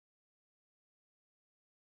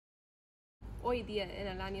Hoy día, en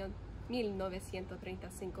el año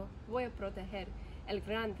 1935, voy a proteger el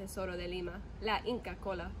gran tesoro de Lima, la Inca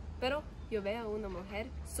Cola. Pero yo veo a una mujer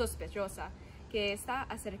sospechosa que está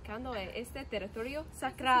acercando a este territorio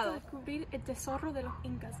sagrado. Necesito descubrir el tesoro de los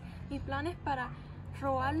incas. Mi plan es para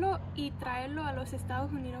robarlo y traerlo a los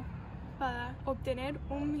Estados Unidos para obtener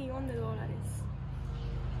 $1 millón.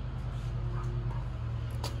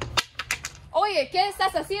 Oye, ¿qué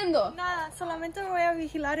estás haciendo? Nada, solamente voy a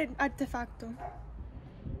vigilar el artefacto.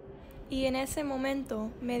 Y en ese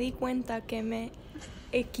momento me di cuenta que me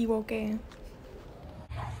equivoqué.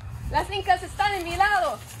 Las incas están en mi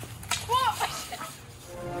lado. ¡No!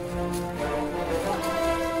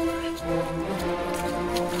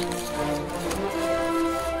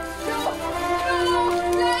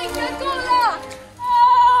 ¡La Inca Cola!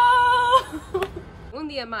 ¡Oh! Un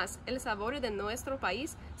día más, el sabor de nuestro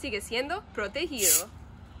país sigue siendo protegido.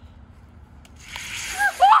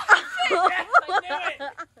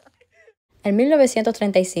 En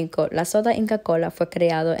 1935, la soda Inca Cola fue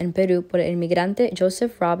creado en Perú por el inmigrante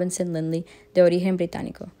Joseph Robinson Lindley, de origen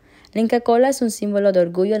británico. La Inca Cola es un símbolo de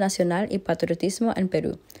orgullo nacional y patriotismo en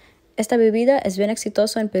Perú. Esta bebida es bien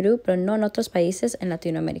exitosa en Perú, pero no en otros países en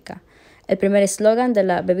Latinoamérica. El primer eslogan de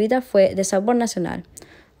la bebida fue de sabor nacional.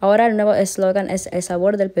 Ahora el nuevo eslogan es el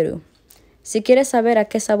sabor del Perú. Si quieres saber a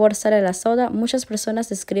qué sabor sale la soda, muchas personas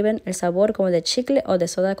describen el sabor como de chicle o de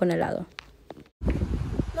soda con helado.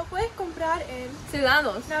 Lo puedes comprar en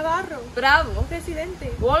Ciudadanos, Navarro, Bravo,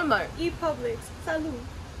 Presidente Walmart. y Publix. Salud.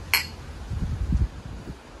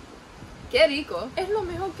 ¡Qué rico! Es lo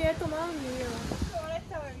mejor que he tomado en mi vida. ¿Probar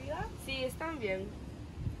esta bebida? Sí, están bien.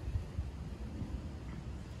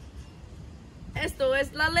 Esto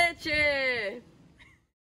es la leche.